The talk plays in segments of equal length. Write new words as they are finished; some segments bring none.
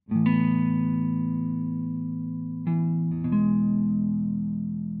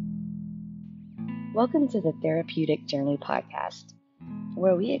Welcome to the Therapeutic Journey podcast,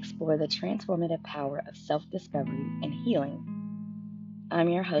 where we explore the transformative power of self-discovery and healing. I'm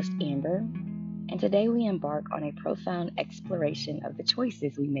your host, Amber, and today we embark on a profound exploration of the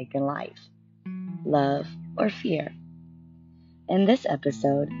choices we make in life, love or fear. In this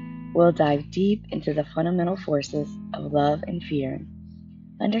episode, we'll dive deep into the fundamental forces of love and fear,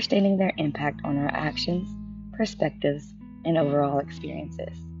 understanding their impact on our actions, perspectives, and overall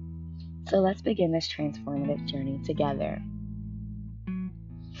experiences. So let's begin this transformative journey together.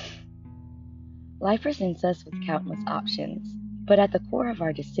 Life presents us with countless options, but at the core of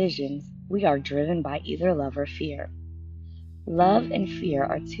our decisions, we are driven by either love or fear. Love and fear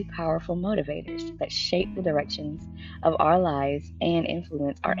are two powerful motivators that shape the directions of our lives and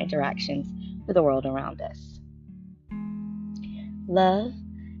influence our interactions with the world around us. Love,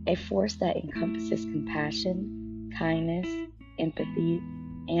 a force that encompasses compassion, kindness, empathy,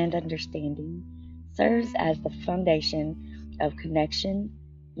 and understanding, serves as the foundation of connection,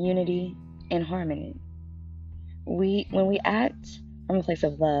 unity, and harmony. When we act from a place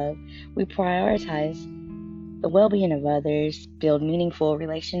of love, we prioritize the well-being of others, build meaningful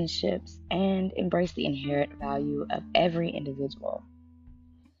relationships, and embrace the inherent value of every individual.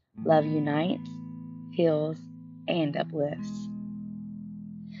 Love unites, heals, and uplifts.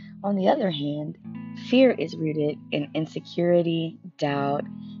 On the other hand, fear is rooted in insecurity, doubt,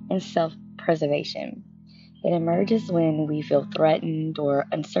 and self-preservation. It emerges when we feel threatened or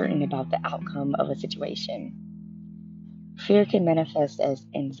uncertain about the outcome of a situation. Fear can manifest as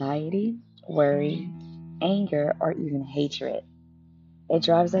anxiety, worry, anger, or even hatred. It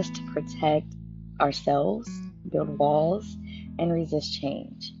drives us to protect ourselves, build walls, and resist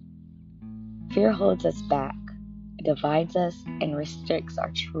change. Fear holds us back, divides us, and restricts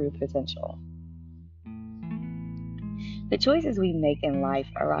our true potential. The choices we make in life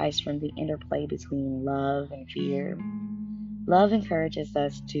arise from the interplay between love and fear. Love encourages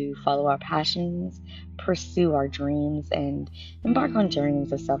us to follow our passions, pursue our dreams, and embark on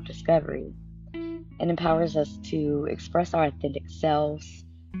journeys of self-discovery. It empowers us to express our authentic selves,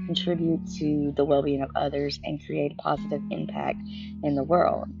 contribute to the well-being of others, and create a positive impact in the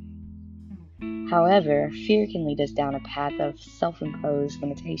world. However, fear can lead us down a path of self-imposed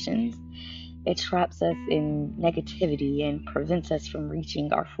limitations. It traps us in negativity and prevents us from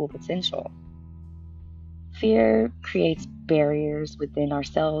reaching our full potential. Fear creates barriers within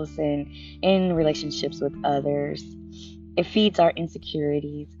ourselves and in relationships with others. It feeds our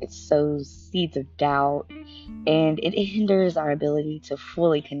insecurities, it sows seeds of doubt, and it hinders our ability to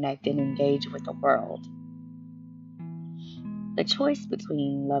fully connect and engage with the world. The choice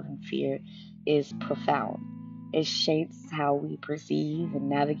between love and fear is profound. It shapes how we perceive and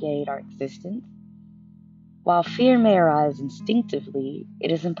navigate our existence. While fear may arise instinctively,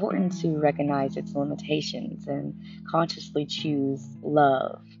 it is important to recognize its limitations and consciously choose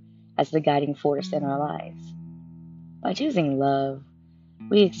love as the guiding force in our lives. By choosing love,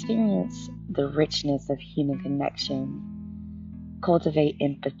 we experience the richness of human connection, cultivate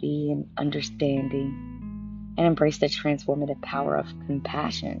empathy and understanding, and embrace the transformative power of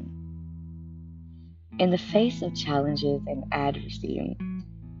compassion. In the face of challenges and adversity,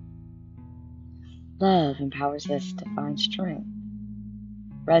 love empowers us to find strength,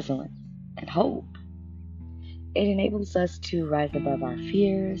 resilience, and hope. It enables us to rise above our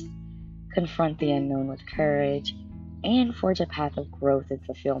fears, confront the unknown with courage, and forge a path of growth and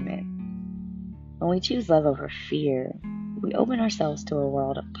fulfillment. When we choose love over fear, we open ourselves to a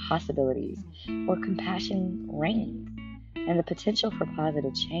world of possibilities where compassion reigns and the potential for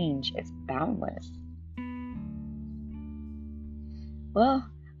positive change is boundless. Well,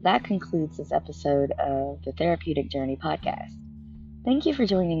 that concludes this episode of the Therapeutic Journey podcast. Thank you for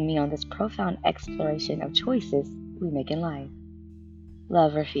joining me on this profound exploration of choices we make in life.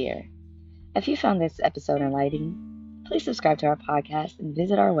 Love or fear? If you found this episode enlightening, please subscribe to our podcast and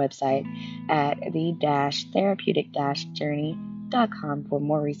visit our website at the-therapeutic-journey.com for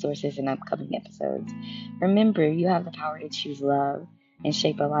more resources and upcoming episodes. Remember, you have the power to choose love and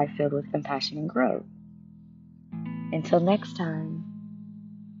shape a life filled with compassion and growth. Until next time.